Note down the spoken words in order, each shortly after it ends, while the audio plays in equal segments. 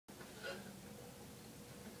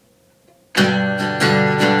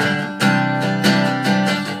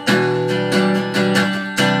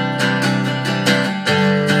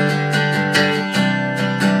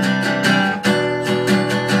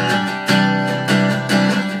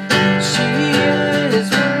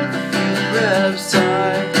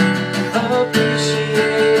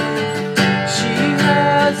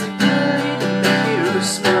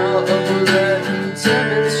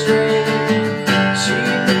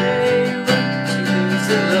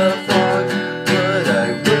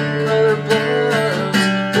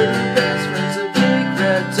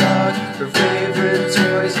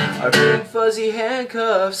fancy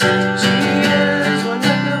handcuffs. She is one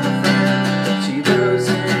heck of a friend. She loves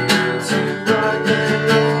into rock and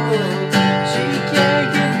roll. She can't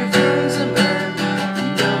get your feelings a man. You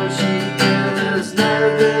know she is not a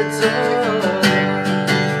bit tall.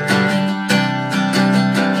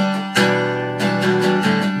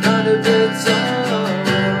 Not a bit tall.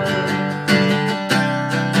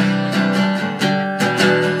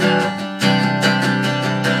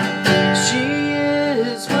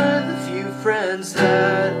 Friends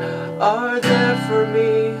that are there for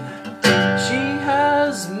me. She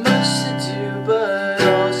has much to do, but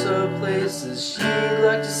also places she'd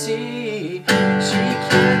like to see. She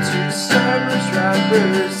can turn starburst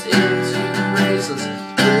wrappers into bracelets,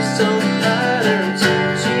 crystal patterns.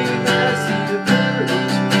 She has the ability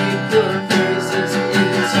to make your faces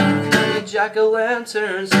into pretty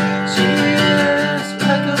jack-o'-lanterns. She is a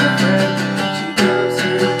heck of a friend. She loves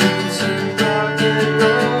you into rock and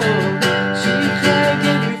roll.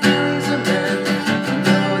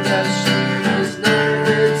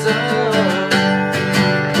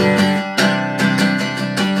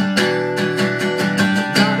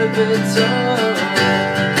 It's all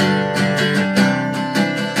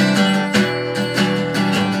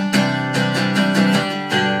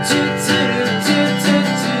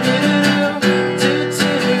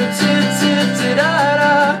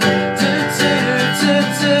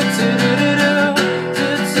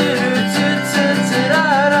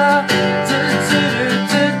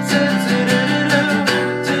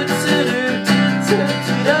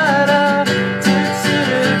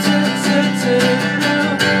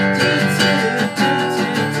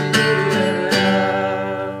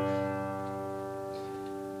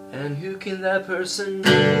and who can that person be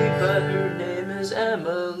but her name is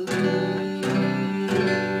Emily?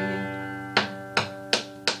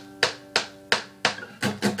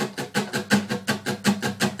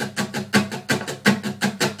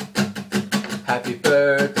 Happy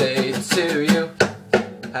birthday to you.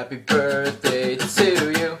 Happy birthday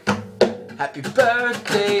to you. Happy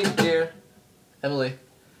birthday, dear Emily.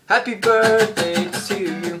 Happy birthday to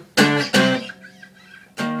you.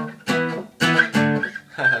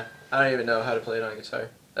 I don't even know how to play it on guitar.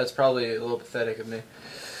 That's probably a little pathetic of me.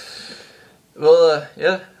 Well,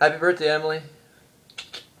 yeah, happy birthday, Emily.